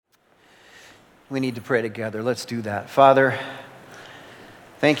We need to pray together. Let's do that. Father,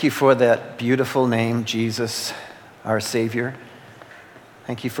 thank you for that beautiful name, Jesus, our Savior.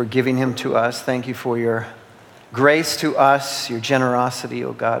 Thank you for giving him to us. Thank you for your grace to us, your generosity,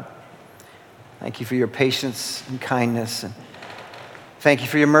 oh God. Thank you for your patience and kindness. And thank you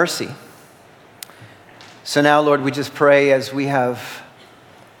for your mercy. So now, Lord, we just pray as we have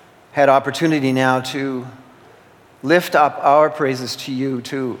had opportunity now to lift up our praises to you,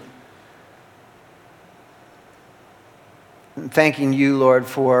 to thanking you, Lord,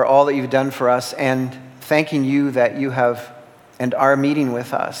 for all that you've done for us, and thanking you that you have and are meeting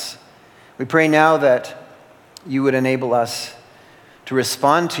with us. We pray now that you would enable us to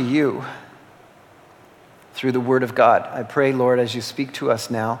respond to you through the Word of God. I pray, Lord, as you speak to us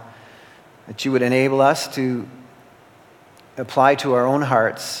now, that you would enable us to apply to our own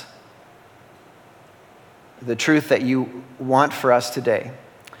hearts the truth that you want for us today.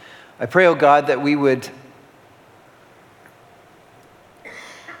 I pray, oh God, that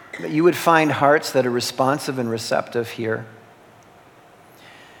you would find hearts that are responsive and receptive here.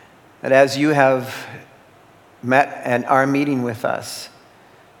 That as you have met and are meeting with us,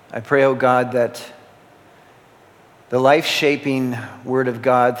 I pray, oh God, that the life-shaping Word of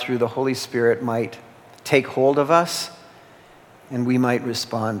God through the Holy Spirit might take hold of us and we might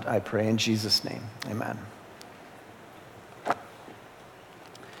respond, I pray, in Jesus' name. Amen.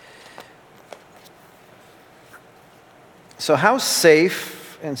 So how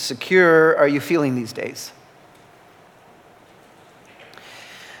safe and secure are you feeling these days?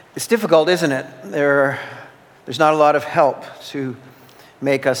 It's difficult, isn't it? There's not a lot of help to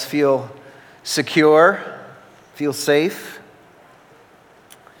make us feel secure, feel safe.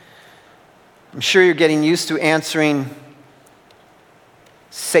 I'm sure you're getting used to answering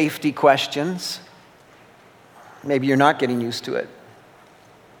safety questions. Maybe you're not getting used to it.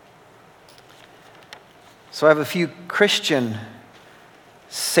 So I have a few Christian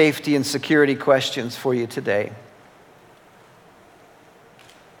safety and security questions for you today.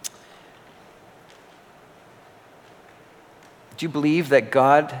 Do you believe that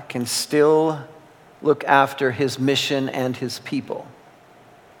God can still look after his mission and his people?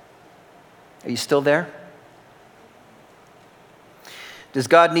 Are you still there? Does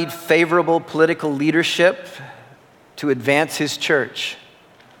God need favorable political leadership to advance his church?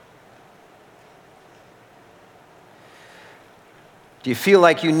 Do you feel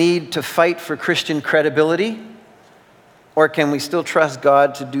like you need to fight for Christian credibility? Or can we still trust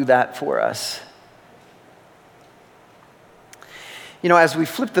God to do that for us? You know, as we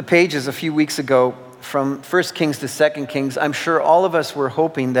flipped the pages a few weeks ago from 1 Kings to 2 Kings, I'm sure all of us were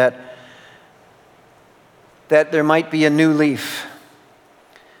hoping that there might be a new leaf.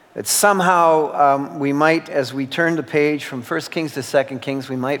 That somehow we might, as we turn the page from 1 Kings to 2 Kings,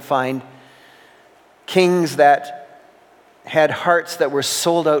 we might find kings that had hearts that were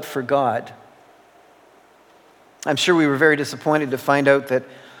sold out for God. I'm sure we were very disappointed to find out that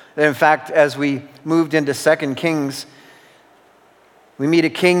in fact, as we moved into 2 Kings, we meet a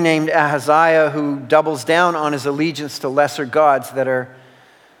king named Ahaziah who doubles down on his allegiance to lesser gods that are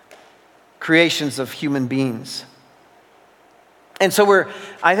creations of human beings. And so we're,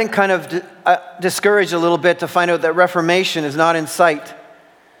 I think, kind of discouraged a little bit to find out that Reformation is not in sight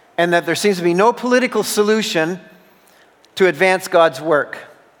and that there seems to be no political solution to advance God's work.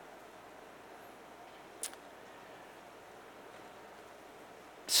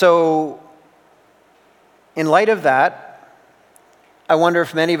 So, in light of that, I wonder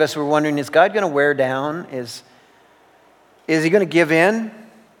if many of us were wondering, is God going to wear down? Is he going to give in?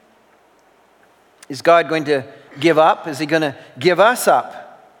 Is God going to give up? Is he going to give us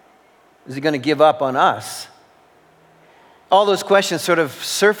up? Is he going to give up on us? All those questions sort of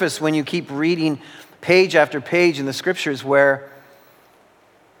surface when you keep reading page after page in the scriptures where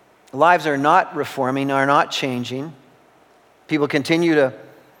lives are not reforming, are not changing. People continue to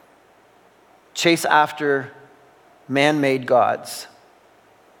chase after man-made gods.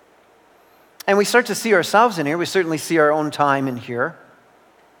 And we start to see ourselves in here. We certainly see our own time in here.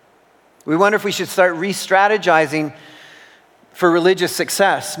 We wonder if we should start re-strategizing for religious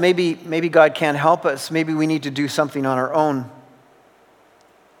success. Maybe God can't help us. Maybe we need to do something on our own.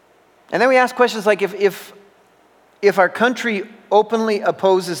 And then we ask questions like, if our country openly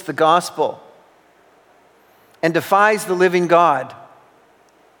opposes the gospel and defies the living God,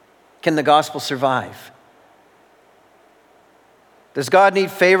 can the gospel survive? Does God need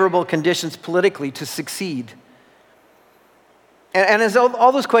favorable conditions politically to succeed? And as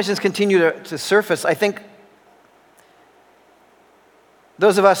all those questions continue to surface, I think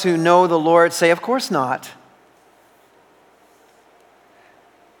those of us who know the Lord say, of course not.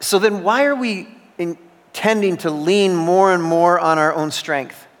 So then why are we tending to lean more and more on our own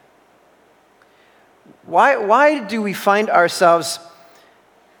strength? Why do we find ourselves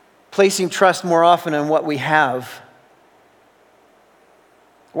placing trust more often in what we have?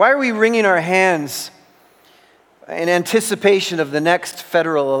 Why are we wringing our hands in anticipation of the next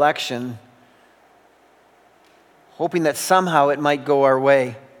federal election, hoping that somehow it might go our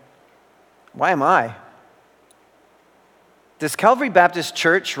way? Why am I? Does Calvary Baptist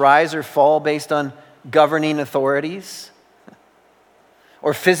Church rise or fall based on governing authorities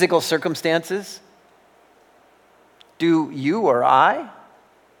or physical circumstances? Do you or I?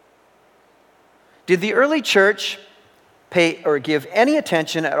 Did the early church pay or give any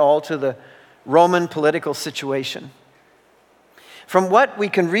attention at all to the Roman political situation? From what we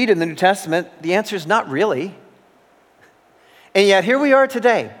can read in the New Testament, the answer is not really. And yet here we are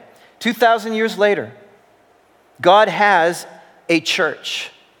today, 2,000 years later. God has a church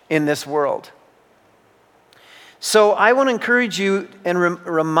in this world. So I want to encourage you and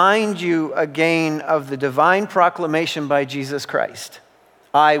remind you again of the divine proclamation by Jesus Christ.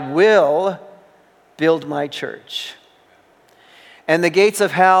 I will build my church, and the gates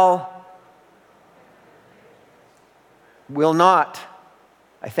of hell will not,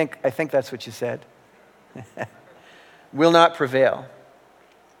 I think that's what you said, will not prevail.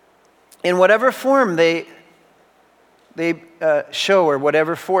 In whatever form they show or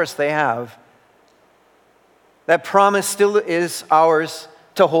whatever force they have, that promise still is ours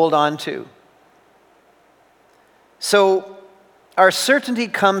to hold on to. So our certainty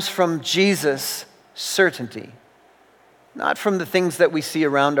comes from Jesus' certainty, not from the things that we see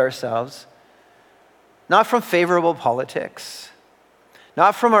around ourselves, not from favorable politics,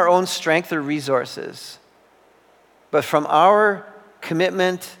 not from our own strength or resources, but from our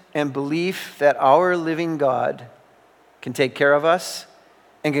commitment and belief that our living God can take care of us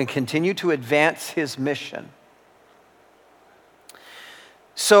and can continue to advance his mission.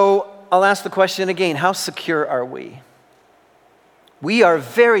 So I'll ask the question again, how secure are we? We are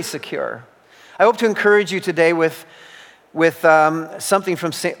very secure. I hope to encourage you today with something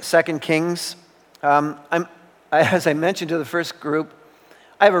from 2 Kings. As I mentioned to the first group,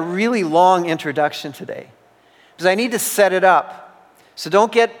 I have a really long introduction today because I need to set it up. So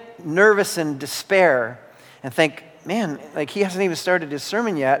don't get nervous and despair and think, man, like he hasn't even started his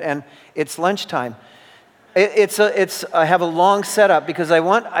sermon yet and it's lunchtime. I have a long setup because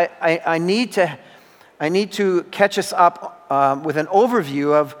I need to catch us up with an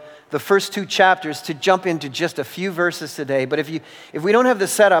overview of the first two chapters to jump into just a few verses today. But if we don't have the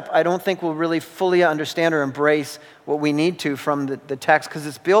setup, I don't think we'll really fully understand or embrace what we need to from the text because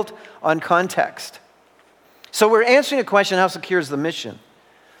it's built on context. So we're answering a question, how secure is the mission?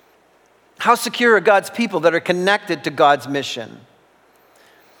 How secure are God's people that are connected to God's mission?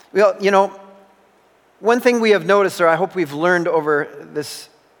 Well, one thing we have noticed, or I hope we've learned over this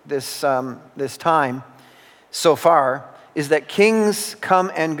time so far, is that kings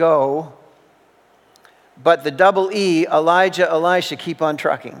come and go, but the double E, Elijah, Elisha, keep on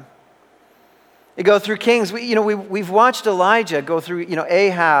trucking. They go through kings. We've watched Elijah go through,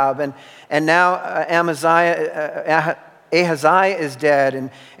 Ahab, and now Ahaziah is dead, and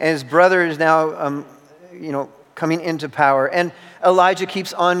his brother is now, coming into power, and Elijah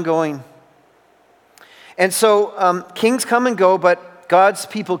keeps on going. And so kings come and go, but God's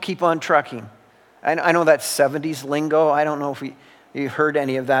people keep on trucking. I know that's 70s lingo. I don't know if you heard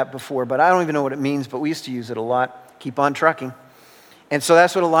any of that before, but I don't even know what it means, but we used to use it a lot. Keep on trucking. And so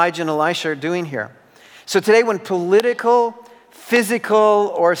that's what Elijah and Elisha are doing here. So today when political,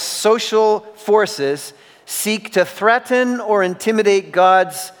 physical, or social forces seek to threaten or intimidate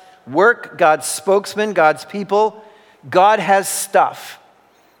God's work, God's spokesman, God's people, God has stuff.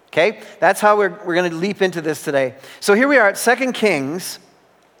 Okay? That's how we're going to leap into this today. So here we are at 2 Kings.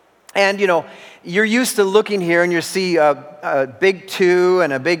 And, you're used to looking here and you see a big 2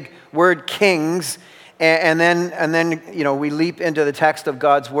 and a big word kings. And then we leap into the text of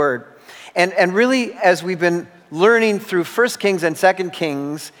God's word. And really, as we've been learning through 1 Kings and 2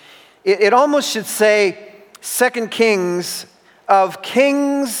 Kings, it almost should say 2 Kings of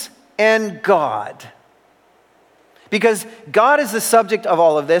kings and God. Because God is the subject of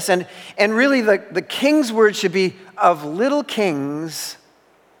all of this, and really the king's word should be of little kings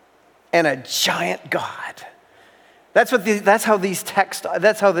and a giant God. That's how this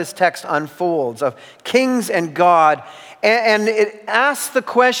text unfolds, of kings and God. And it asks the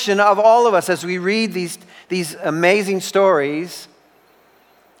question of all of us as we read these amazing stories,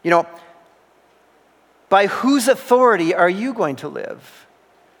 by whose authority are you going to live?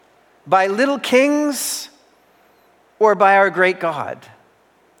 By little kings or by our great God?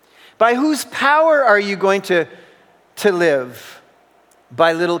 By whose power are you going to live?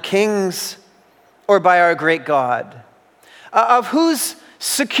 By little kings or by our great God? Of whose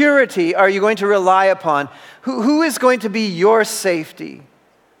security are you going to rely upon? Who is going to be your safety?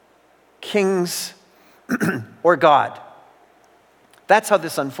 Kings or God? That's how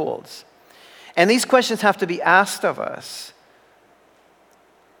this unfolds. And these questions have to be asked of us.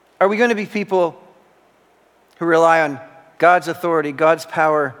 Are we going to be people who rely on God's authority, God's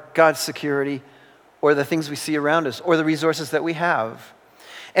power, God's security, or the things we see around us, or the resources that we have?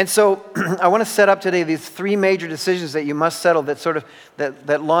 And so I want to set up today these three major decisions that you must settle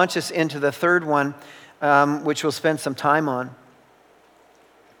that launch us into the third one, which we'll spend some time on.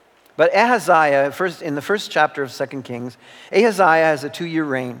 But Ahaziah, in the first chapter of 2 Kings, Ahaziah has a 2-year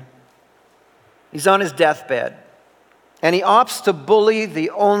reign. He's on his deathbed. And he opts to bully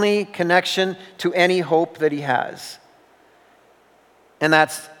the only connection to any hope that he has. And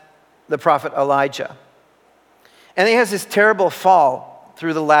that's the prophet Elijah. And he has this terrible fall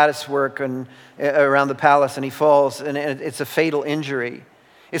through the lattice work and around the palace, and he falls, and it's a fatal injury.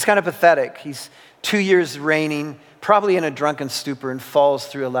 It's kind of pathetic. He's 2 years reigning, probably in a drunken stupor, and falls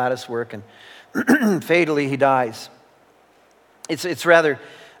through a lattice work, and fatally he dies. It's rather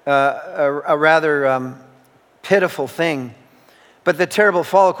a rather pitiful thing. But the terrible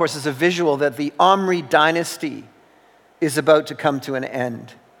fall, of course, is a visual that the Omri dynasty is about to come to an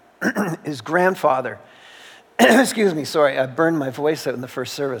end. His grandfather, excuse me, sorry, I burned my voice out in the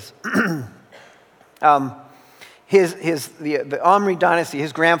first service. The Omri dynasty,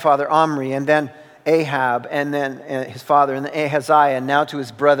 his grandfather Omri, and then Ahab, and then his father, and then Ahaziah, and now to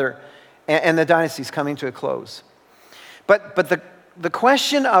his brother, and the dynasty's coming to a close. But the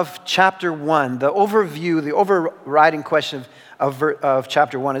question of chapter 1, the overview, the overriding question of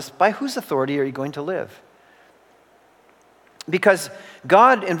chapter 1 is, by whose authority are you going to live? Because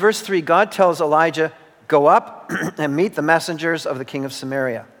God, in verse 3, God tells Elijah, go up and meet the messengers of the king of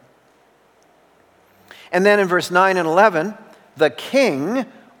Samaria. And then in verse 9 and 11, the king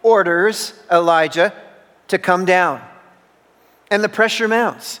orders Elijah to come down. And the pressure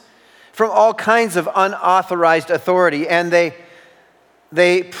mounts from all kinds of unauthorized authority, and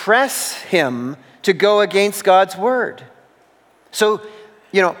they press him to go against God's word. So,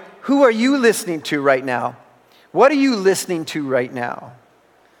 who are you listening to right now? What are you listening to right now?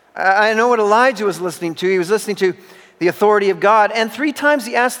 I know what Elijah was listening to. He was listening to the authority of God. And 3 times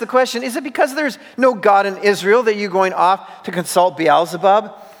he asked the question, is it because there's no God in Israel that you're going off to consult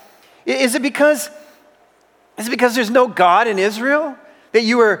Beelzebub? Is it because there's no God in Israel that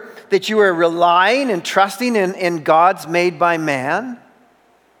you are relying and trusting in gods made by man?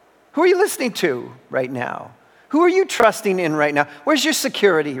 Who are you listening to right now? Who are you trusting in right now? Where's your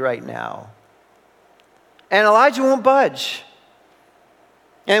security right now? And Elijah won't budge.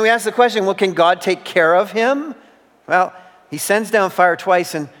 And we ask the question, well, can God take care of him? Well, he sends down fire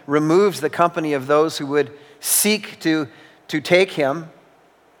twice and removes the company of those who would seek to take him.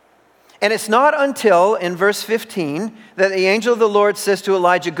 And it's not until in verse 15 that the angel of the Lord says to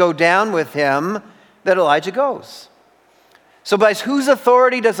Elijah, go down with him, that Elijah goes. So by whose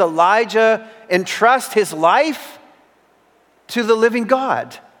authority does Elijah entrust his life? To the living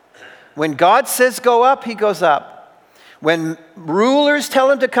God. When God says go up, he goes up. When rulers tell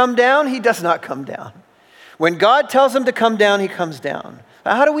him to come down, he does not come down. When God tells him to come down, he comes down.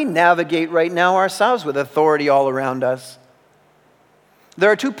 Now, how do we navigate right now ourselves with authority all around us? There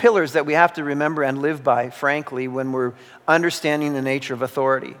are 2 pillars that we have to remember and live by, frankly, when we're understanding the nature of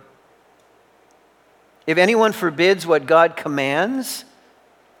authority. If anyone forbids what God commands,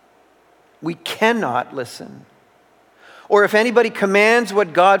 we cannot listen. Or if anybody commands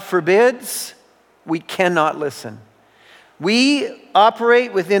what God forbids, we cannot listen. We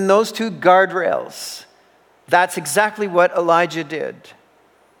operate within those 2 guardrails. That's exactly what Elijah did.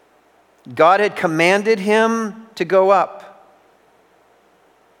 God had commanded him to go up.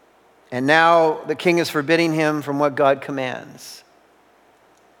 And now the king is forbidding him from what God commands.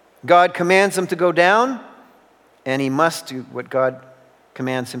 God commands him to go down, and he must do what God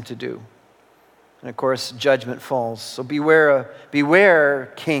commands him to do. And of course, judgment falls. So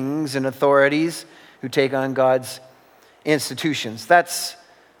beware kings and authorities who take on God's institutions. That's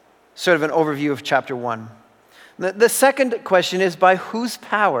sort of an overview of chapter 1. The second question is, by whose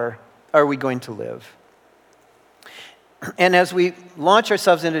power are we going to live? And as we launch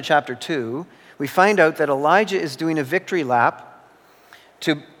ourselves into chapter 2, we find out that Elijah is doing a victory lap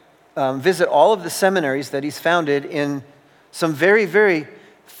to visit all of the seminaries that he's founded in some very, very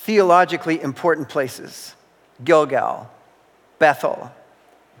theologically important places. Gilgal, Bethel,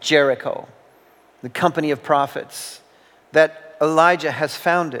 Jericho, the company of prophets that Elijah has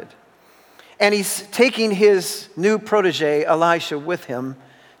founded. And he's taking his new protege, Elisha, with him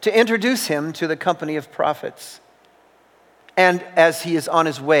to introduce him to the company of prophets. And as he is on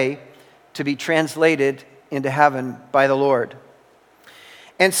his way to be translated into heaven by the Lord.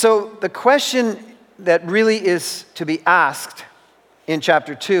 And so the question that really is to be asked in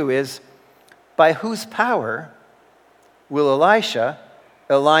chapter 2 is, by whose power will Elisha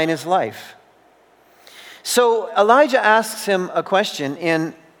align his life? So Elijah asks him a question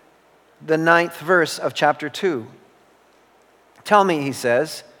in the 9th verse of chapter 2. Tell me, he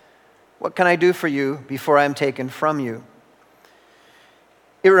says, what can I do for you before I am taken from you?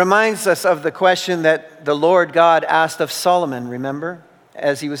 It reminds us of the question that the Lord God asked of Solomon, remember,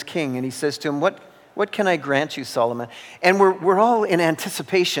 as he was king. And he says to him, what can I grant you, Solomon? And we're all in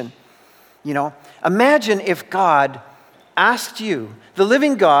anticipation. You know, imagine if God asked you, the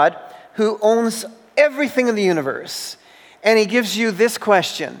living God who owns everything in the universe, and he gives you this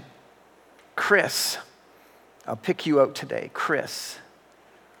question. Chris, I'll pick you out today. Chris,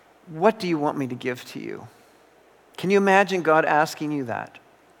 what do you want me to give to you? Can you imagine God asking you that?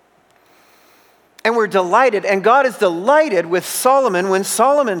 And we're delighted, and God is delighted with Solomon when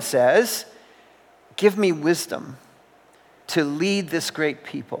Solomon says, give me wisdom to lead this great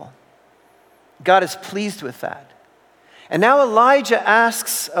people. God is pleased with that. And now Elijah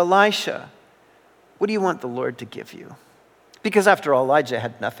asks Elisha, what do you want the Lord to give you? Because after all, Elijah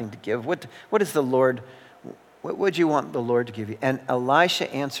had nothing to give. What is the Lord, what would you want the Lord to give you? And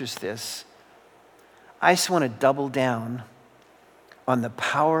Elisha answers this, I just want to double down on the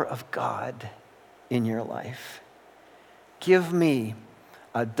power of God in your life. Give me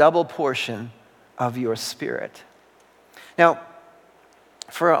a double portion of your spirit. Now,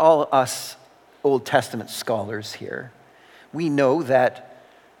 for all us Old Testament scholars here, we know that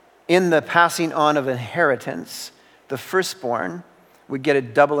in the passing on of inheritance, the firstborn would get a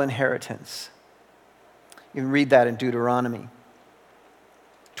double inheritance. You can read that in Deuteronomy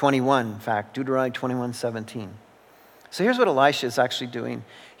 21, in fact, Deuteronomy 21:17. So here's what Elisha is actually doing.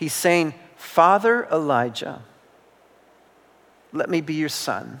 He's saying, Father Elijah, let me be your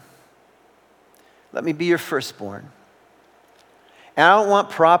son. Let me be your firstborn. And I don't want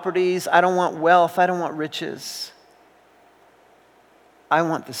properties. I don't want wealth. I don't want riches. I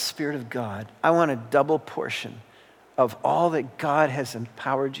want the Spirit of God. I want a double portion of all that God has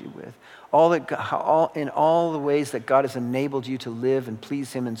empowered you with, in all the ways that God has enabled you to live and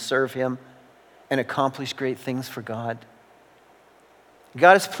please Him and serve Him and accomplish great things for God.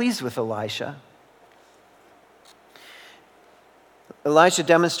 God is pleased with Elisha. Elisha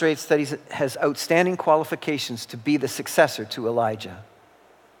demonstrates that he has outstanding qualifications to be the successor to Elijah.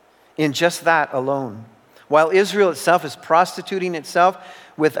 In just that alone. While Israel itself is prostituting itself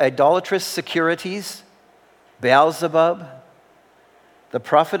with idolatrous securities, Beelzebub, the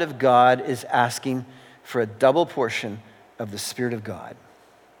prophet of God is asking for a double portion of the Spirit of God.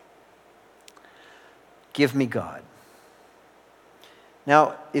 Give me God.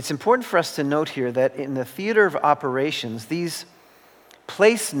 Now, it's important for us to note here that in the theater of operations, these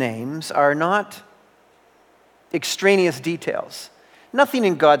place names are not extraneous details. Nothing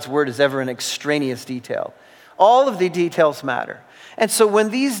in God's word is ever an extraneous detail. All of the details matter. And so when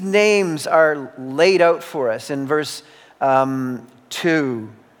these names are laid out for us in verse 2,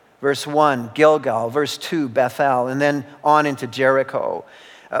 verse 1, Gilgal, verse 2, Bethel, and then on into Jericho,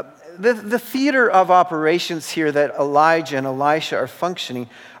 the theater of operations here that Elijah and Elisha are functioning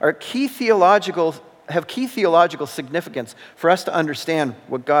have key theological significance for us to understand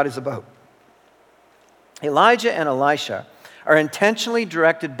what God is about. Elijah and Elisha are intentionally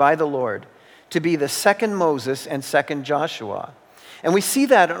directed by the Lord to be the second Moses and second Joshua. And we see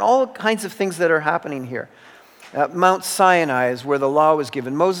that in all kinds of things that are happening here. Mount Sinai is where the law was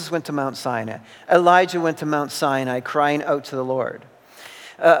given. Moses went to Mount Sinai. Elijah went to Mount Sinai crying out to the Lord.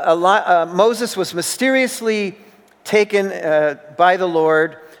 Moses was mysteriously taken by the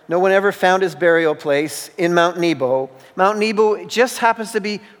Lord. No one ever found his burial place in Mount Nebo. Mount Nebo just happens to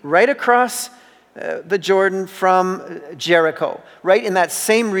be right across the Jordan from Jericho. Right in that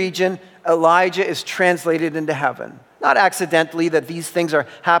same region, Elijah is translated into heaven. Not accidentally that these things are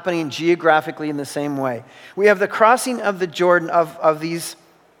happening geographically in the same way. We have the crossing of the Jordan of these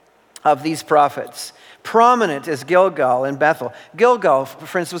prophets. Prominent is Gilgal and Bethel. Gilgal,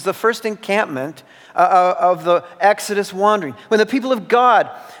 for instance, was the first encampment of the Exodus wandering. When the people of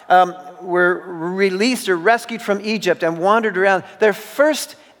God were released or rescued from Egypt and wandered around, their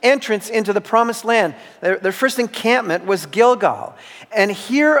first entrance into the promised land, their first encampment was Gilgal. And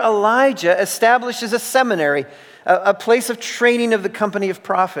here Elijah establishes a seminary, a place of training of the company of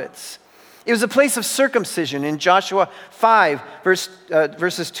prophets. It was a place of circumcision in Joshua 5,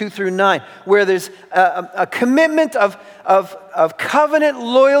 verses 2 through 9, where there's a commitment of covenant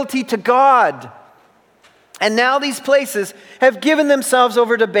loyalty to God. And now these places have given themselves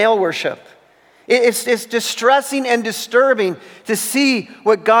over to Baal worship. It's distressing and disturbing to see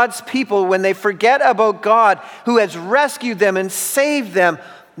what God's people, when they forget about God, who has rescued them and saved them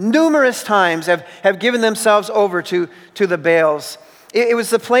numerous times, have given themselves over to the Baals. It was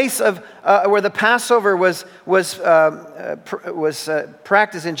the place of where the Passover was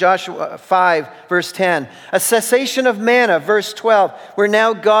practiced in Joshua 5, verse 10. A cessation of manna, verse 12, where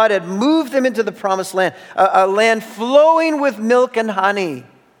now God had moved them into the promised land, a land flowing with milk and honey.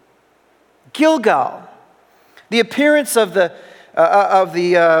 Gilgal, the appearance of the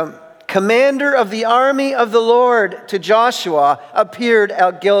commander of the army of the Lord to Joshua appeared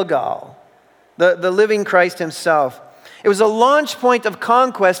at Gilgal, the living Christ himself. It was a launch point of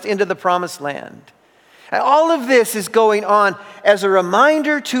conquest into the promised land. And all of this is going on as a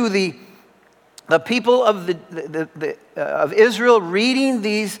reminder to the people of Israel reading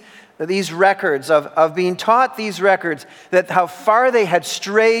these records, of being taught these records, that how far they had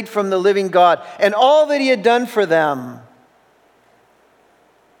strayed from the living God and all that he had done for them.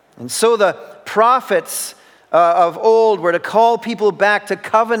 And so the prophets of old were to call people back to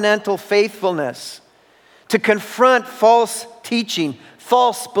covenantal faithfulness, to confront false teaching,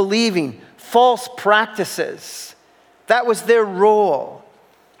 false believing, false practices. That was their role.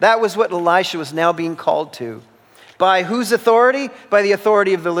 That was what Elisha was now being called to. By whose authority? By the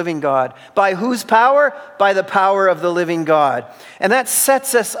authority of the living God. By whose power? By the power of the living God. And that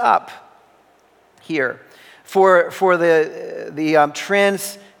sets us up here for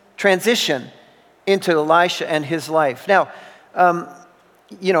the transition into Elisha and his life. Now,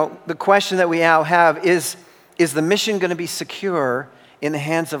 the question that we now have is the mission going to be secure in the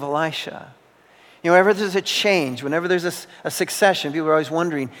hands of Elisha? Whenever there's a change, whenever there's a succession, people are always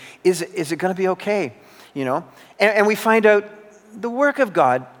wondering, is it going to be okay? And we find out the work of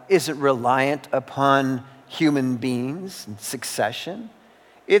God isn't reliant upon human beings and succession.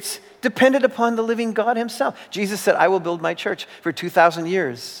 It's dependent upon the living God himself. Jesus said, I will build my church. For 2,000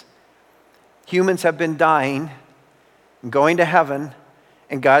 years, humans have been dying and going to heaven,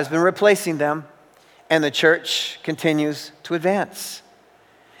 and God has been replacing them, and the church continues to advance.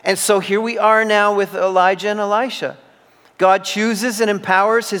 And so here we are now with Elijah and Elisha. God chooses and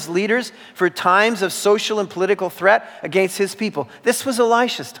empowers his leaders for times of social and political threat against his people. This was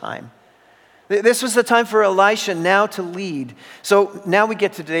Elisha's time. This was the time for Elisha now to lead. So now we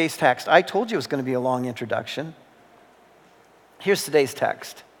get to today's text. I told you it was going to be a long introduction. Here's today's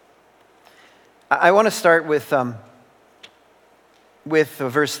text. I want to start with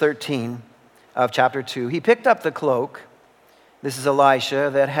verse 13 of chapter 2. He picked up the cloak, this is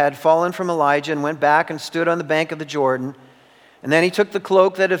Elisha, that had fallen from Elijah and went back and stood on the bank of the Jordan. And then he took the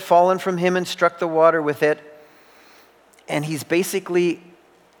cloak that had fallen from him and struck the water with it. And he's basically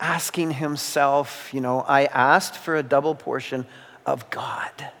asking himself, I asked for a double portion of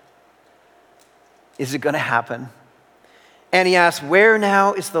God. Is it going to happen? And he asked, where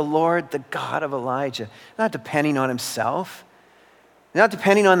now is the Lord, the God of Elijah? Not depending on himself. Not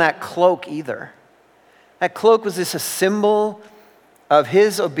depending on that cloak either. That cloak was a symbol of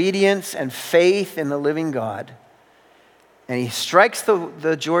his obedience and faith in the living God. And he strikes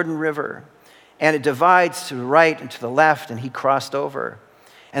the Jordan River, and it divides to the right and to the left, and he crossed over.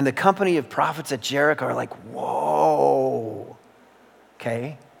 And the company of prophets at Jericho are like, whoa,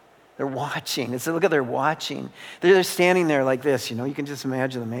 okay? They're watching. Look at they're watching. They're standing there like this, you can just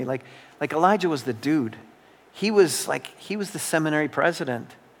imagine them, like Elijah was the dude. He was the seminary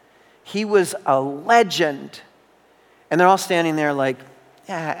president. He was a legend. And they're all standing there like,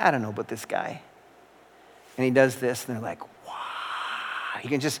 yeah, I don't know about this guy. And he does this, and they're like, wow.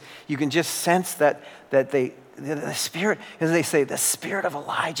 You can just sense that the spirit, as they say, the spirit of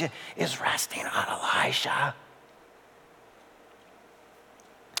Elijah is resting on Elisha.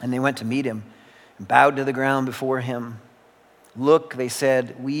 And they went to meet him and bowed to the ground before him. Look, they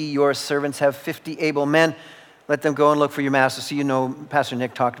said, we, your servants, have 50 able men. Let them go and look for your master. So Pastor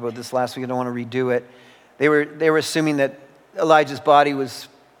Nick talked about this last week. I don't want to redo it. They were assuming that Elijah's body was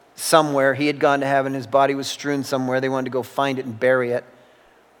somewhere. He had gone to heaven. His body was strewn somewhere. They wanted to go find it and bury it.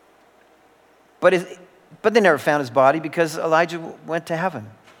 But they never found his body because Elijah went to heaven.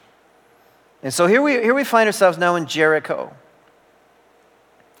 And so here we find ourselves now in Jericho.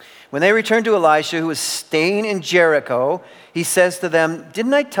 When they returned to Elisha, who was staying in Jericho, he says to them,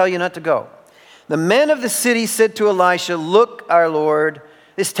 didn't I tell you not to go? The men of the city said to Elisha, look, our Lord,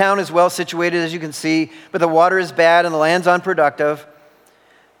 this town is well situated, as you can see, but the water is bad and the land's unproductive.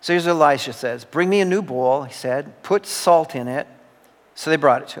 So here's what Elisha says. Bring me a new bowl, he said. Put salt in it. So they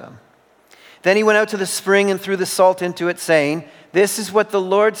brought it to him. Then he went out to the spring and threw the salt into it, saying, this is what the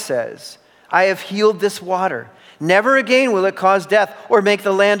Lord says. I have healed this water. Never again will it cause death or make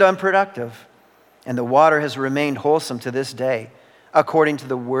the land unproductive. And the water has remained wholesome to this day, according to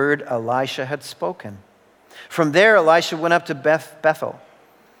the word Elisha had spoken. From there, Elisha went up to Bethel.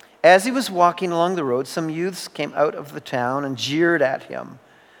 As he was walking along the road, some youths came out of the town and jeered at him.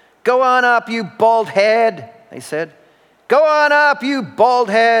 Go on up, you bald head, they said. Go on up, you bald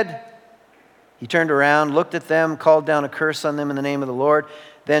head. He turned around, looked at them, called down a curse on them in the name of the Lord.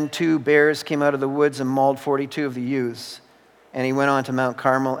 Then 2 bears came out of the woods and mauled 42 of the youths. And he went on to Mount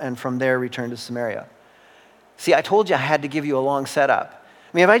Carmel and from there returned to Samaria. See, I told you I had to give you a long setup.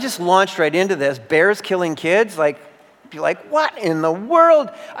 I mean, if I just launched right into this, bears killing kids, be like, what in the world?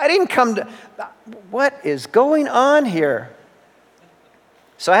 I didn't come to, what is going on here?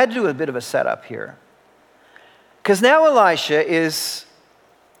 So I had to do a bit of a setup here. Because now Elisha is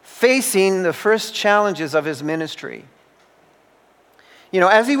facing the first challenges of his ministry.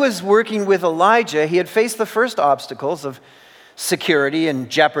 As he was working with Elijah, he had faced the first obstacles of security and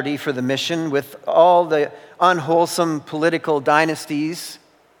jeopardy for the mission with all the unwholesome political dynasties.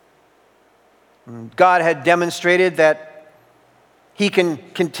 God had demonstrated that he can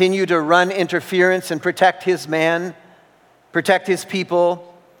continue to run interference and protect his man, protect his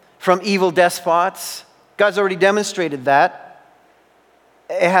people from evil despots. God's already demonstrated that.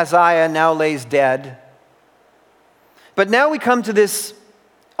 Ahaziah now lays dead. But now we come to this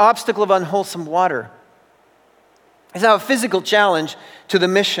obstacle of unwholesome water. It's now a physical challenge to the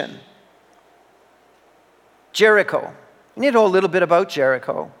mission. Jericho. You need to know a little bit about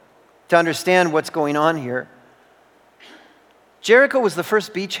Jericho to understand what's going on here. Jericho was the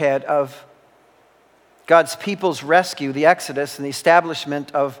first beachhead of God's people's rescue, the Exodus, and the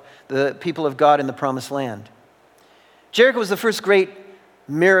establishment of the people of God in the Promised Land. Jericho was the first great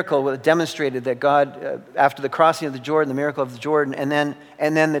miracle that demonstrated that God, after the crossing of the Jordan, the miracle of the Jordan, and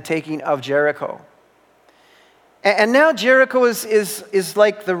then the taking of Jericho. And now Jericho is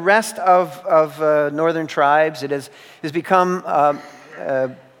like the rest of northern tribes. It has become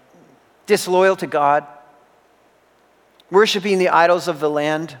disloyal to God, worshiping the idols of the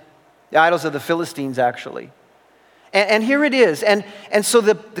land, the idols of the Philistines, actually. And here it is. And so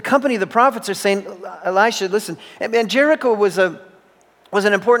the company of the prophets are saying, Elisha, listen. And Jericho was an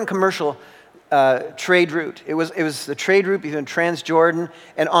important commercial trade route. It was the trade route between Transjordan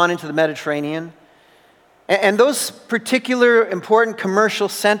and on into the Mediterranean. And those particular important commercial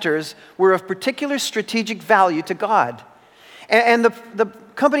centers were of particular strategic value to God. And the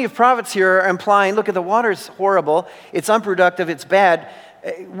company of prophets here are implying, look, the water's horrible, it's unproductive, it's bad.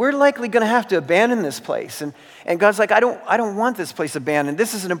 We're likely going to have to abandon this place. And God's like, I don't want this place abandoned.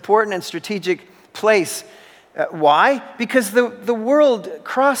 This is an important and strategic place. Why? Because the world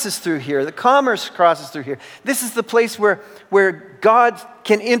crosses through here. The commerce crosses through here. This is the place where God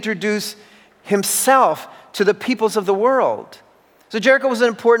can introduce himself to the peoples of the world. So Jericho was an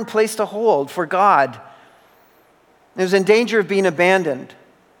important place to hold for God. It was in danger of being abandoned.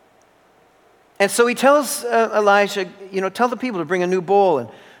 And so he tells Elisha, tell the people to bring a new bowl and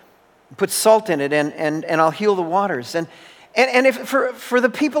put salt in it and I'll heal the waters. And if for the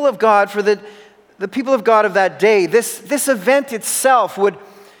people of God, for the people of God of that day, this event itself would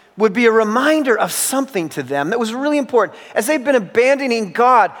be a reminder of something to them that was really important. As they've been abandoning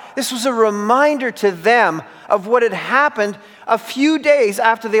God, this was a reminder to them of what had happened a few days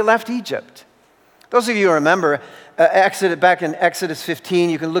after they left Egypt. Those of you who remember back in Exodus 15,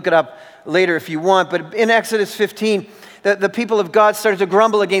 you can look it up later if you want, but in Exodus 15, the people of God started to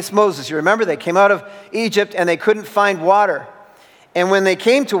grumble against Moses. You remember they came out of Egypt and they couldn't find water. And when they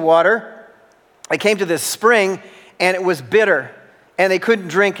came to water, they came to this spring and it was bitter and they couldn't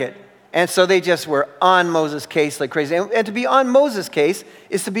drink it. And so they just were on Moses' case like crazy. And to be on Moses' case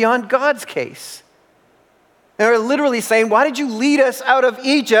is to be on God's case. And they're literally saying, why did you lead us out of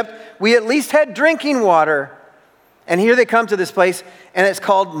Egypt? We at least had drinking water. And here they come to this place, and it's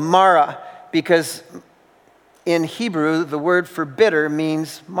called Marah, because in Hebrew, the word for bitter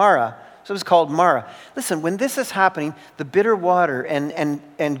means Marah. So it's called Marah. Listen, when this is happening, the bitter water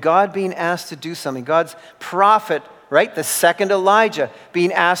and God being asked to do something, God's prophet, right, the second Elijah,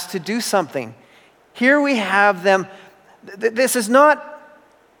 being asked to do something. Here we have them. This is not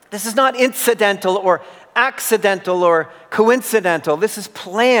incidental or accidental or coincidental. This is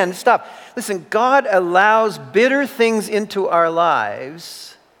planned stuff. Listen, God allows bitter things into our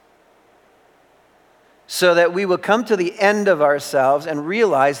lives so that we will come to the end of ourselves and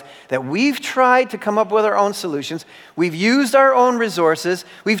realize that we've tried to come up with our own solutions. We've used our own resources.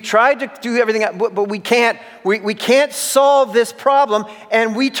 We've tried to do everything, but we can't. We can't solve this problem,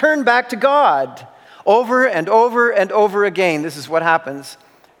 and we turn back to God over and over and over again. This is what happens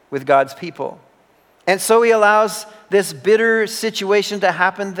with God's people. And so he allows this bitter situation to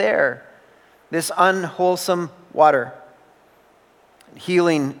happen there, this unwholesome water.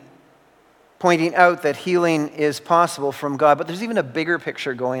 Healing, pointing out that healing is possible from God. But there's even a bigger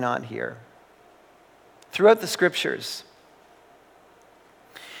picture going on here. Throughout the scriptures,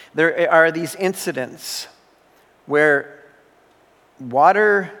 there are these incidents where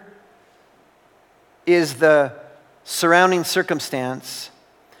water is the surrounding circumstance,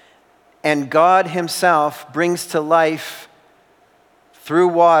 and God himself brings to life through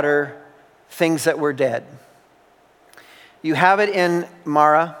water things that were dead. You have it in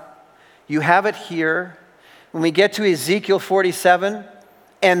Marah. You have it here. When we get to Ezekiel 47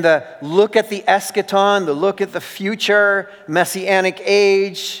 and the look at the eschaton, the look at the future messianic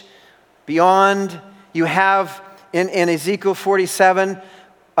age beyond, you have in Ezekiel 47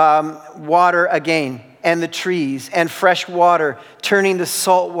 water again, and the trees and fresh water turning the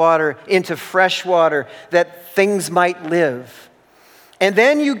salt water into fresh water that things might live. And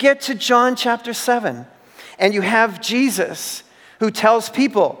then you get to John chapter 7. And you have Jesus who tells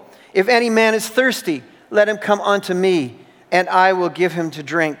people, if any man is thirsty, let him come unto me, and I will give him to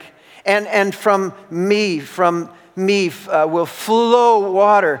drink. And from me will flow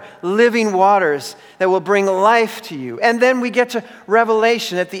water, living waters that will bring life to you. And then we get to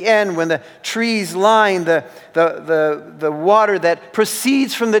Revelation at the end when the trees line the water that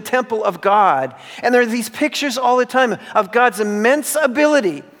proceeds from the temple of God. And there are these pictures all the time of God's immense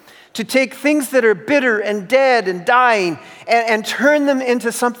ability to take things that are bitter and dead and dying and turn them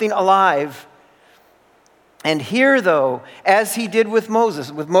into something alive. And here, though, as he did with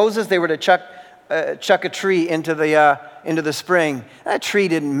Moses, they were to chuck a tree into the spring. That tree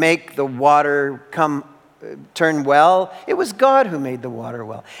didn't make the water turn well. It was God who made the water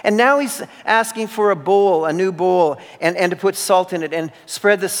well. And now he's asking for a new bowl, and to put salt in it and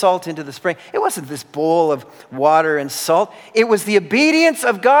spread the salt into the spring. It wasn't this bowl of water and salt. It was the obedience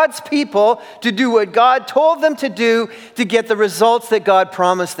of God's people to do what God told them to do to get the results that God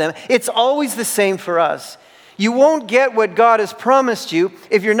promised them. It's always the same for us. You won't get what God has promised you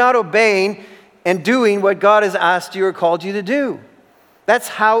if you're not obeying and doing what God has asked you or called you to do. That's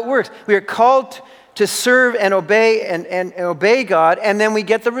how it works. We are called to serve and obey and obey God, and then we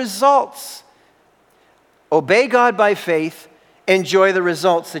get the results. Obey God by faith, enjoy the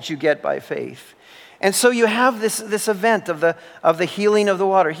results that you get by faith. And so you have this event of the healing of the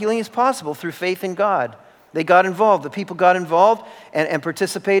water. Healing is possible through faith in God. They got involved. The people got involved and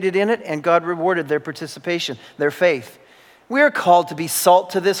participated in it, and God rewarded their participation, their faith. We are called to be salt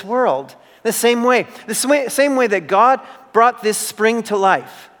to this world. The same way that God brought this spring to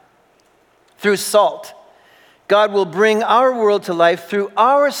life through salt, God will bring our world to life through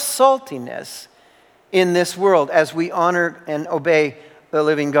our saltiness in this world as we honor and obey the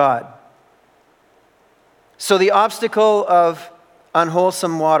living God. So the obstacle of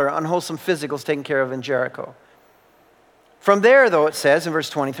unwholesome water, unwholesome physical is taken care of in Jericho. From there, though, it says in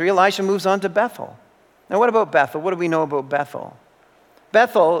verse 23, Elisha moves on to Bethel. Now, what about Bethel? What do we know about Bethel?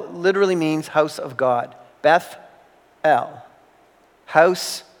 Bethel literally means house of God. Beth-el,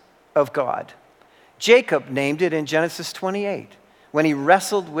 house of God. Jacob named it in Genesis 28 when he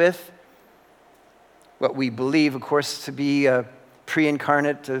wrestled with what we believe, of course, to be a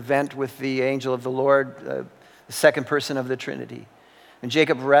pre-incarnate event with the angel of the Lord, the second person of the Trinity. And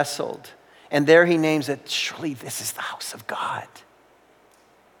Jacob wrestled, and there he names it, surely this is the house of God.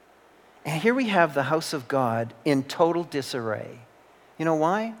 And here we have the house of God in total disarray. You know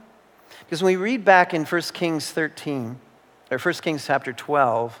why? Because when we read back in 1 Kings 13, or 1 Kings chapter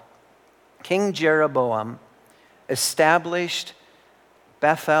 12, King Jeroboam established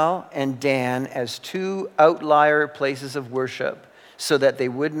Bethel and Dan as two outlier places of worship so that they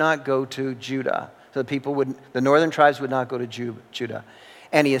would not go to Judah. So the northern tribes would not go to Judah.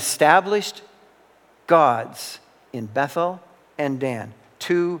 And he established gods in Bethel and Dan,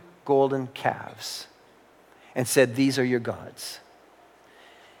 two golden calves, and said, these are your gods.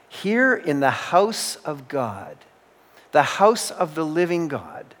 Here in the house of God, the house of the living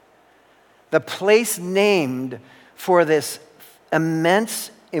God, the place named for this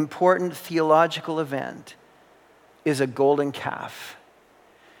immense, important theological event is a golden calf.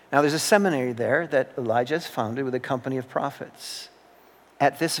 Now, there's a seminary there that Elijah has founded with a company of prophets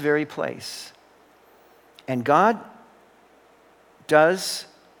at this very place. And God does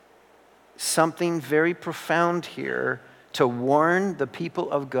something very profound here to warn the people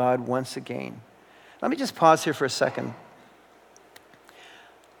of God once again. Let me just pause here for a second.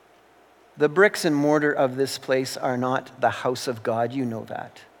 The bricks and mortar of this place are not the house of God. You know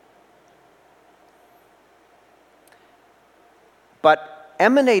that. But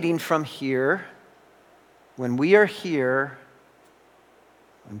emanating from here, when we are here,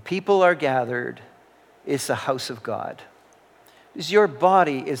 when people are gathered, is the house of God. Because your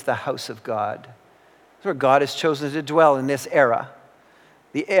body is the house of God. That's where God has chosen to dwell in this era.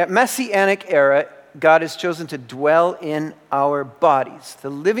 The Messianic era, God has chosen to dwell in our bodies. The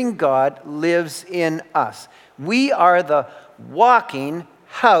living God lives in us. We are the walking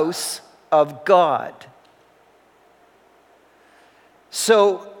house of God.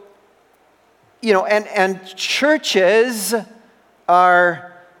 So, and churches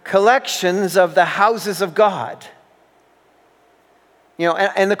are collections of the houses of God.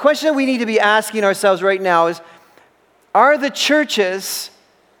 And the question that we need to be asking ourselves right now is, are the churches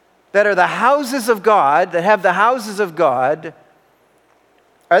that are the houses of God, that have the houses of God,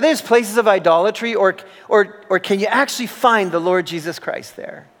 are these places of idolatry, or can you actually find the Lord Jesus Christ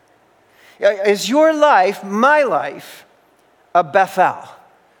there? Is your life, my life, a Bethel?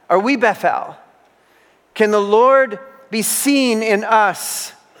 Are we Bethel? Can the Lord be seen in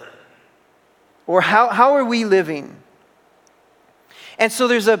us? Or how are we living? And so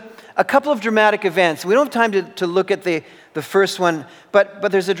there's a couple of dramatic events. We don't have time to look at the first one,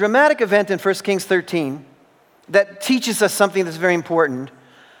 but there's a dramatic event in 1 Kings 13 that teaches us something that's very important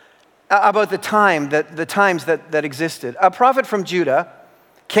about the times that existed. A prophet from Judah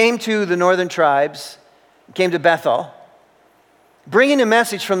came to the northern tribes, came to Bethel, bringing a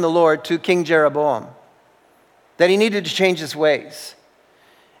message from the Lord to King Jeroboam that he needed to change his ways.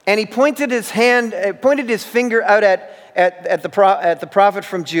 And he pointed his finger out at the prophet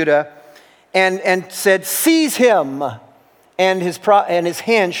from Judah and said, "Seize him." And his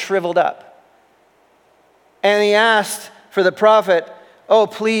hand shriveled up. And he asked for the prophet, "Oh,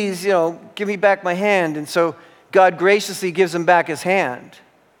 please, give me back my hand." And so God graciously gives him back his hand.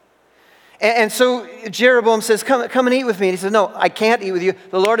 And so Jeroboam says, come and eat with me. And he says, "No, I can't eat with you.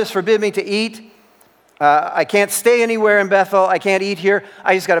 The Lord has forbidden me to eat. I can't stay anywhere in Bethel. I can't eat here.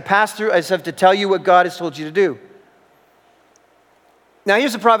 I just got to pass through. I just have to tell you what God has told you to do." Now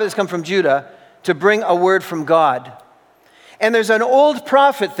here's a prophet that's come from Judah to bring a word from God. And there's an old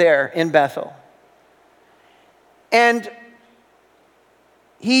prophet there in Bethel. And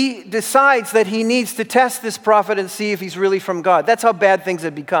he decides that he needs to test this prophet and see if he's really from God. That's how bad things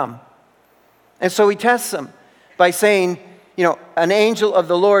had become. And so he tests him by saying, "An angel of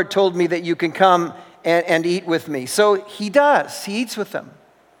the Lord told me that you can come and eat with me." So he does. He eats with them.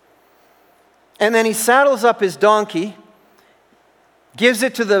 And then he saddles up his donkey, gives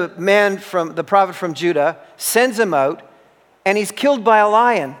it to the prophet from Judah, sends him out, and he's killed by a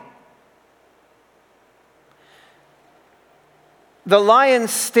lion. The lion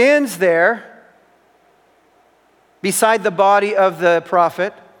stands there beside the body of the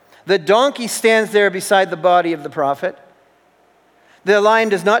prophet. The donkey stands there beside the body of the prophet. The lion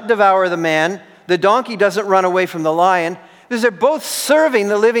does not devour the man. The donkey doesn't run away from the lion, because they're both serving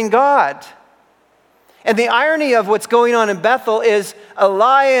the living God. And the irony of what's going on in Bethel is a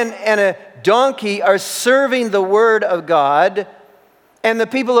lion and a donkey are serving the word of God, and the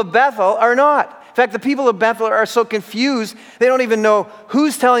people of Bethel are not. In fact, the people of Bethel are so confused, they don't even know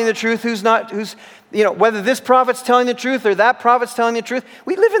who's telling the truth, who's not, whether this prophet's telling the truth or that prophet's telling the truth.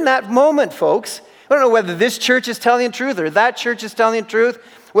 We live in that moment, folks. I don't know whether this church is telling the truth or that church is telling the truth.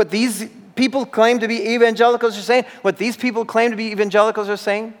 What these people claim to be evangelicals are saying, what these people claim to be evangelicals are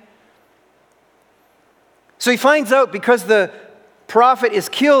saying. So he finds out, because the prophet is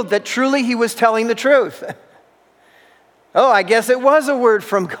killed, that truly he was telling the truth. Oh, I guess it was a word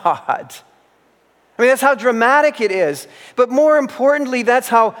from God. I mean, that's how dramatic it is. But more importantly, that's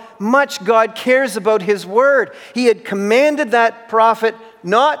how much God cares about his word. He had commanded that prophet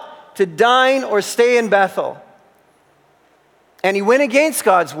not to dine or stay in Bethel. And he went against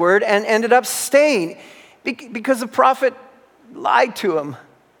God's word and ended up staying because the prophet lied to him.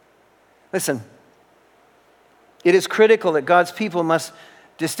 Listen, it is critical that God's people must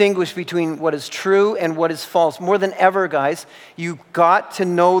distinguish between what is true and what is false. More than ever, guys, you've got to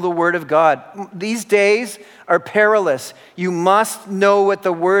know the Word of God. These days are perilous. You must know what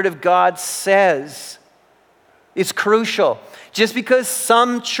the Word of God says. It's crucial. Just because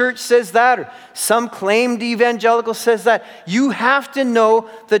some church says that or some claimed evangelical says that, you have to know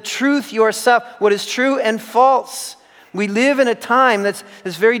the truth yourself, what is true and false. We live in a time that's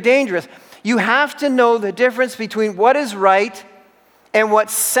very dangerous. You have to know the difference between what is right and what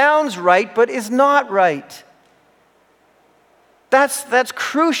sounds right but is not right. That's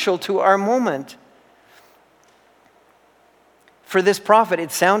crucial to our moment. For this prophet,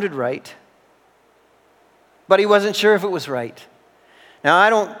 it sounded right, but he wasn't sure if it was right. Now,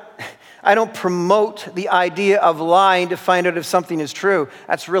 I don't promote the idea of lying to find out if something is true.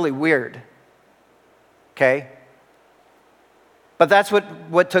 That's really weird. Okay? But that's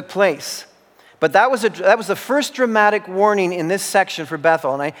what took place. But that was the first dramatic warning in this section for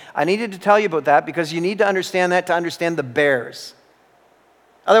Bethel. And I needed to tell you about that because you need to understand that to understand the bears.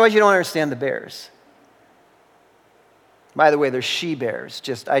 Otherwise, you don't understand the bears. By the way, they're she-bears.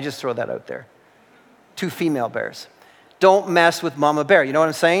 I just throw that out there. 2 female bears. Don't mess with Mama Bear. You know what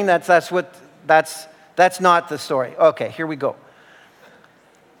I'm saying? That's not the story. Okay, here we go.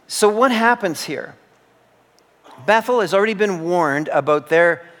 So what happens here? Bethel has already been warned about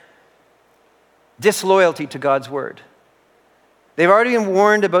their disloyalty to God's word. They've already been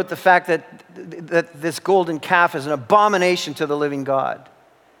warned about the fact that this golden calf is an abomination to the living God.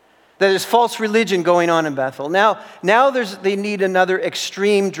 That there's false religion going on in Bethel. Now they need another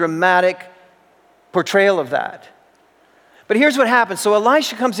extreme, dramatic portrayal of that. But here's what happens. So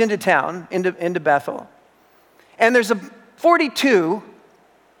Elisha comes into town, into Bethel, and there's 42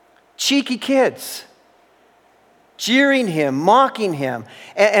 cheeky kids jeering him, mocking him,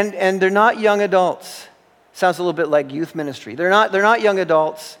 and they're not young adults. Sounds a little bit like youth ministry. They're not young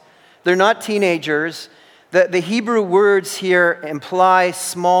adults. They're not teenagers. The Hebrew words here imply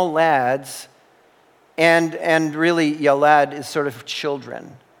small lads, and really yalad is sort of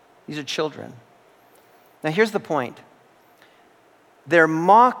children. These are children. Now here's the point. They're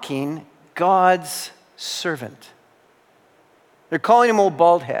mocking God's servant. They're calling him old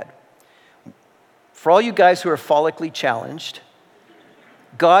bald head. For all you guys who are follically challenged,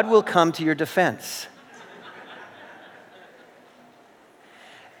 God will come to your defense.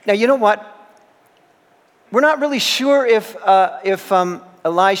 Now, you know what? We're not really sure if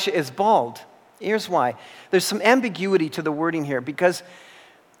Elisha is bald. Here's why. There's some ambiguity to the wording here because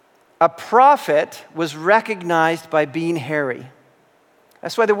a prophet was recognized by being hairy.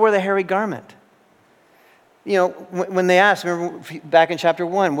 That's why they wore the hairy garment. You know, when they asked, remember back in chapter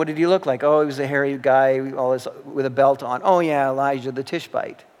 1, what did he look like? Oh, he was a hairy guy all this, with a belt on. Oh, yeah, Elijah the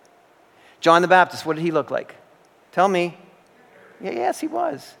Tishbite. John the Baptist, what did he look like? Tell me. Yeah, yes, he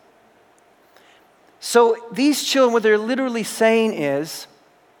was. So these children, what they're literally saying is,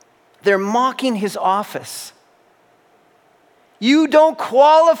 they're mocking his office. You don't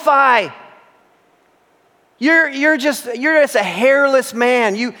qualify. You're just a hairless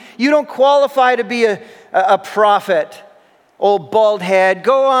man. You don't qualify to be a prophet. Old bald head.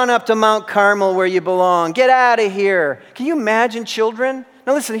 Go on up to Mount Carmel where you belong. Get out of here. Can you imagine children?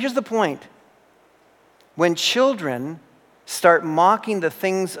 Now listen, here's the point. When children start mocking the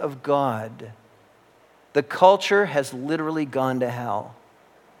things of God, the culture has literally gone to hell.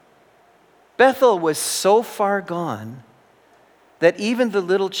 Bethel was so far gone that even the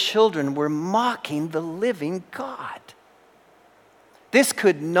little children were mocking the living God. This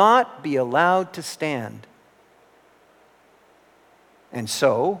could not be allowed to stand. And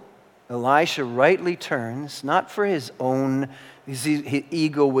so, Elisha rightly turns, not for his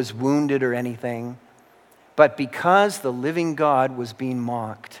ego was wounded or anything, but because the living God was being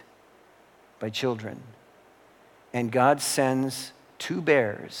mocked by children. And God sends 2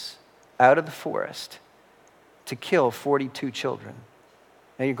 bears out of the forest to kill 42 children.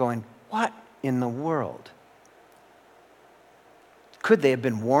 Now you're going, what in the world? Could they have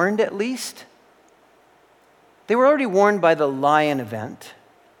been warned at least? They were already warned by the lion event.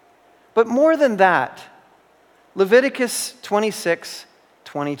 But more than that, Leviticus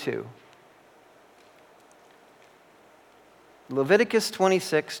 26:22. Leviticus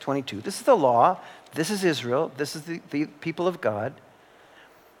 26:22. This is the law. This is Israel. This is the people of God.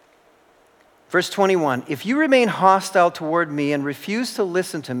 Verse 21, if you remain hostile toward me and refuse to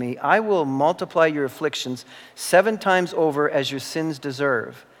listen to me, I will multiply your afflictions 7 times over as your sins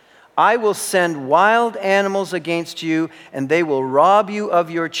deserve. I will send wild animals against you, and they will rob you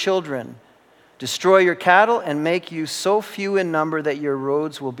of your children, destroy your cattle, and make you so few in number that your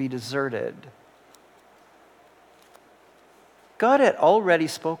roads will be deserted. God had already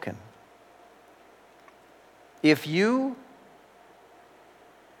spoken. If you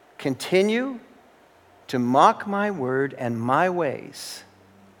continue to mock my word and my ways,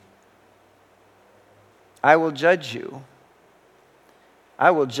 I will judge you.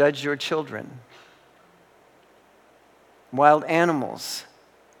 I will judge your children. Wild animals.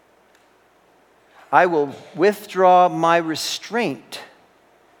 I will withdraw my restraint.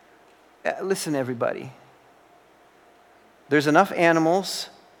 Listen, everybody. There's enough animals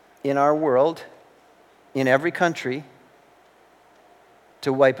in our world, in every country,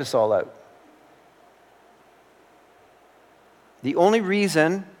 to wipe us all out. The only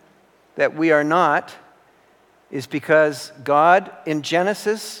reason that we are not is because God, in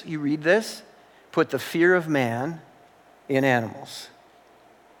Genesis, you read this, put the fear of man in animals.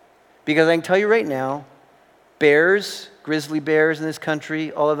 Because I can tell you right now, bears, grizzly bears in this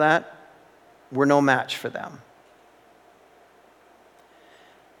country, all of that, we're no match for them.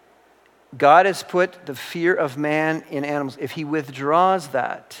 God has put the fear of man in animals. If he withdraws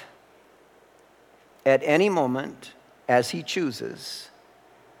that at any moment, as he chooses,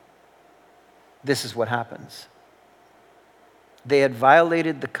 this is what happens. They had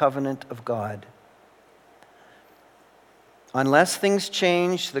violated the covenant of God. Unless things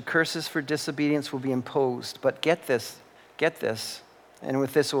change, the curses for disobedience will be imposed. But get this, and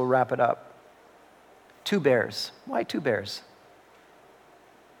with this we'll wrap it up. 2 bears. Why 2 bears?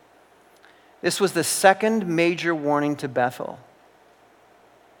 This was the second major warning to Bethel.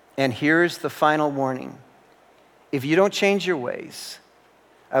 And here's the final warning. If you don't change your ways,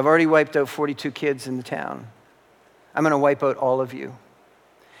 I've already wiped out 42 kids in the town. I'm going to wipe out all of you.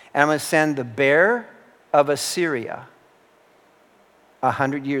 And I'm going to send the bear of Assyria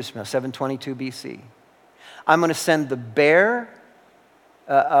 100 years from now, 722 BC. I'm going to send the bear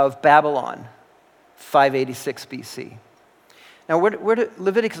of Babylon, 586 BC. Now, where do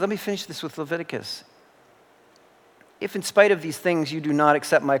Leviticus, let me finish this with Leviticus. If in spite of these things you do not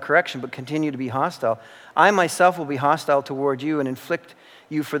accept my correction but continue to be hostile, I myself will be hostile toward you and inflict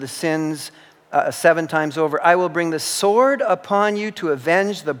you for the sins 7 times over. I will bring the sword upon you to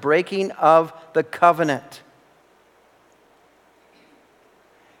avenge the breaking of the covenant.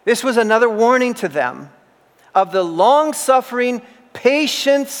 This was another warning to them of the long-suffering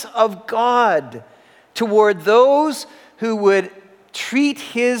patience of God toward those who would treat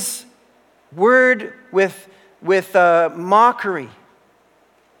his word with mockery.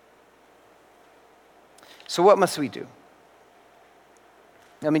 So what must we do?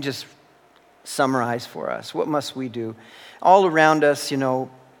 Let me just summarize for us. What must we do? All around us,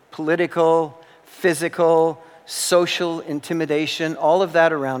 political, physical, social intimidation, all of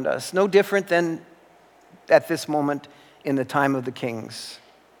that around us. No different than at this moment in the time of the kings.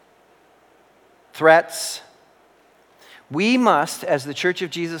 Threats. We must, as the Church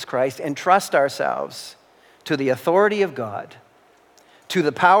of Jesus Christ, entrust ourselves to the authority of God, to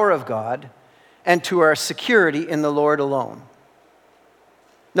the power of God, and to our security in the Lord alone.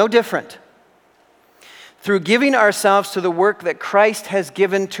 No different. Through giving ourselves to the work that Christ has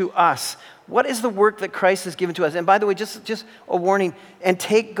given to us. What is the work that Christ has given to us? And by the way, just a warning, and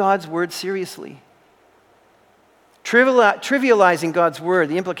take God's word seriously. Trivializing God's word,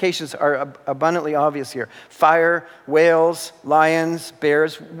 the implications are abundantly obvious here. Fire, whales, lions,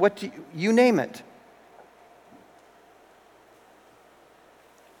 bears, you name it.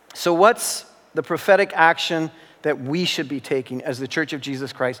 So what's the prophetic action that we should be taking as the Church of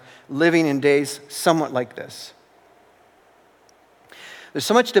Jesus Christ, living in days somewhat like this? There's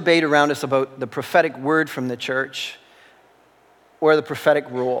so much debate around us about the prophetic word from the church or the prophetic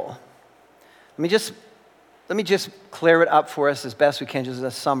role. Let me just clear it up for us as best we can, just as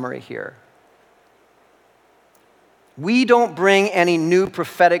a summary here. We don't bring any new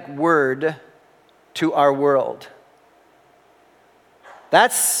prophetic word to our world.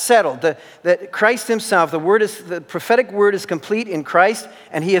 That's settled. That Christ himself, the prophetic word is complete in Christ,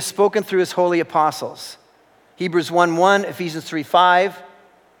 and he has spoken through his holy apostles. Hebrews 1:1, Ephesians 3:5,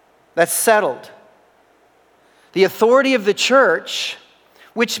 that's settled. The authority of the church,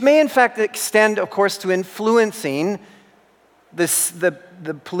 which may in fact extend, of course, to influencing the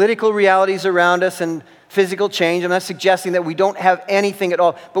political realities around us and physical change. I'm not suggesting that we don't have anything at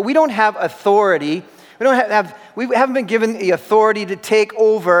all, but we don't have authority. We haven't been given the authority to take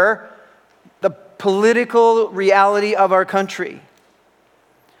over the political reality of our country.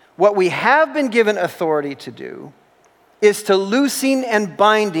 What we have been given authority to do is to loosing and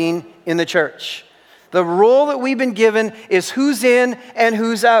binding in the church. The role that we've been given is who's in and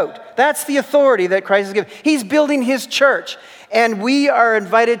who's out. That's the authority that Christ has given. He's building his church, and we are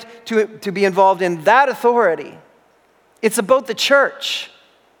invited to be involved in that authority. It's about the church.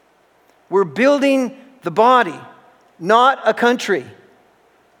 We're building the body, not a country.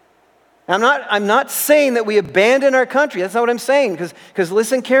 I'm not saying that we abandon our country. That's not what I'm saying, because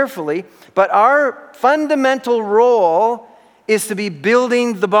listen carefully. But our fundamental role is to be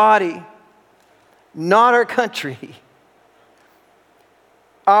building the body, not our country.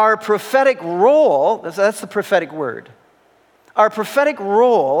 Our prophetic role, that's the prophetic word. Our prophetic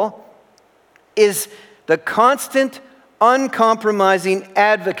role is the constant uncompromising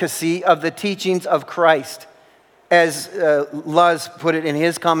advocacy of the teachings of Christ, as Luz put it in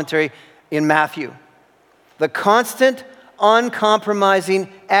his commentary in Matthew. The constant, uncompromising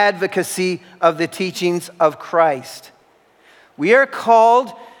advocacy of the teachings of Christ. We are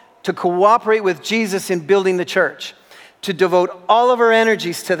called to cooperate with Jesus in building the church, to devote all of our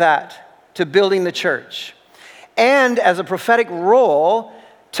energies to that, to building the church. And as a prophetic role,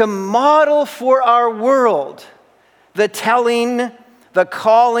 to model for our world the telling, the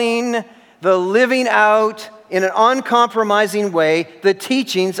calling, the living out in an uncompromising way the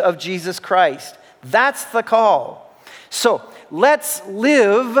teachings of Jesus Christ. That's the call. So let's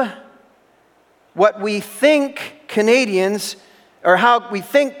live what we think Canadians, or how we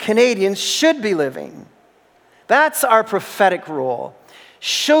think Canadians should be living. That's our prophetic role.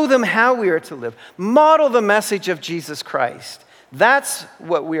 Show them how we are to live. Model the message of Jesus Christ. That's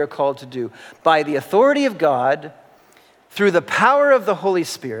what we are called to do. By the authority of God, through the power of the Holy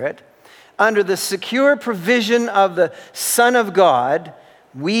Spirit, under the secure provision of the Son of God,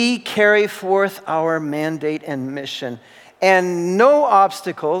 we carry forth our mandate and mission. And no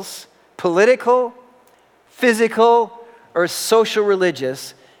obstacles, political, physical, or social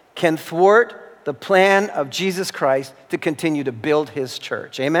religious, can thwart the plan of Jesus Christ to continue to build his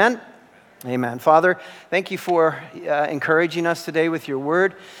church. Amen? Amen. Father, thank you for encouraging us today with your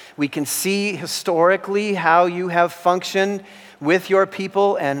word. We can see historically how you have functioned with your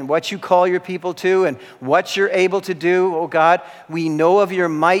people and what you call your people to and what you're able to do, oh God. We know of your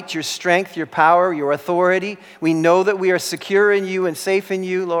might, your strength, your power, your authority. We know that we are secure in you and safe in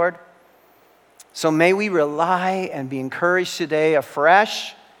you, Lord. So may we rely and be encouraged today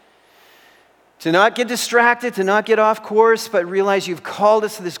afresh to not get distracted, to not get off course, but realize you've called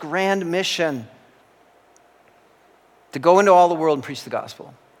us to this grand mission to go into all the world and preach the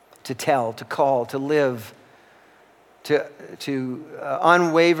gospel, to tell, to call, to live, to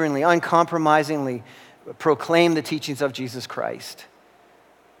unwaveringly, uncompromisingly proclaim the teachings of Jesus Christ.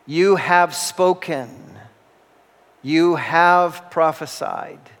 You have spoken. You have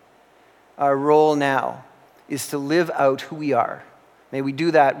prophesied. Our role now is to live out who we are. May we do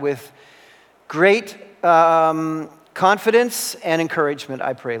that with great confidence and encouragement,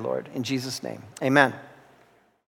 I pray, Lord. In Jesus' name, amen.